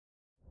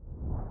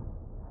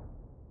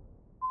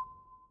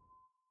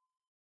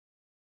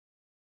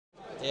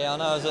Yeah, I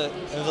know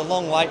it was a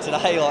long wait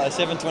today, like a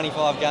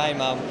 7:25 game.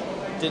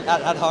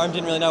 At home,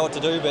 didn't really know what to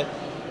do, but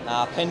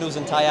Pendles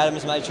and Tay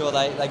Adams made sure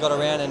they got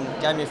around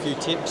and gave me a few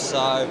tips.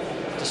 So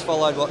just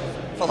followed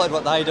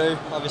what they do,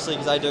 obviously,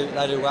 because they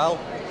do well.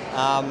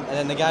 And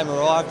then the game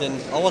arrived, and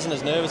I wasn't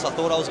as nervous as I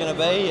thought I was going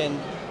to be, and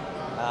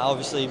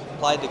obviously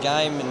played the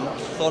game and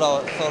thought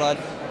I'd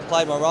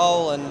played my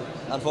role, and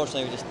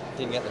unfortunately we just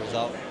didn't get the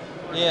result.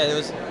 Yeah, it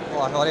was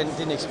like I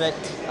didn't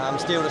expect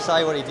Steele to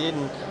say what he did,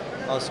 and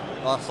I was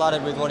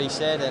flattered with what he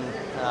said, and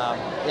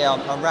yeah,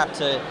 I'm rapt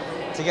to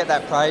get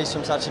that praise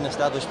from such an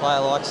established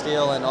player like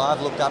Steele, and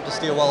I've looked up to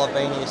Steele while I've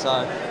been here,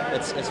 so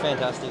it's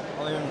fantastic.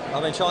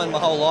 I've been trying my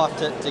whole life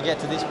to get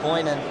to this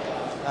point,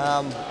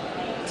 and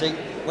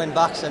when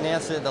Bucks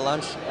announced it at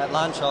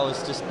lunch, I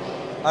was just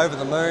over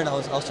the moon. I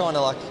was trying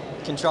to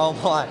control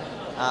my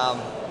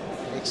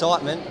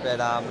excitement,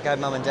 but gave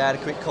Mum and Dad a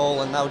quick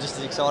call, and they were just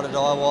as excited as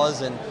I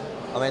was. And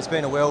I mean, it's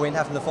been a whirlwind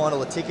having to find all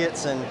the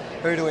tickets and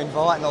who to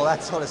invite and all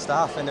that sort of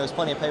stuff. And there was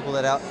plenty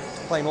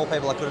more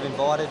people I could have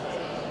invited,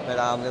 but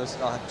I'm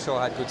sure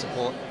I had good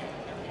support.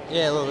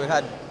 Yeah, look, we've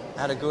had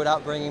a good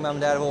upbringing. Mum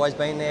and Dad have always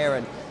been there,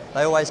 and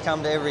they always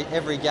come to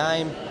every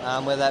game,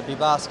 whether that be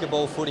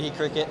basketball, footy,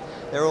 cricket.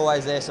 They're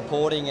always there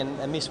supporting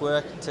and miss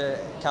work to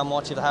come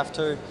watch if they have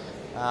to.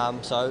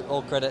 So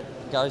all credit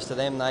goes to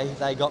them.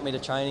 They got me to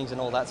trainings and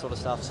all that sort of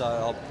stuff.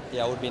 So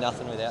I would be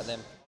nothing without them.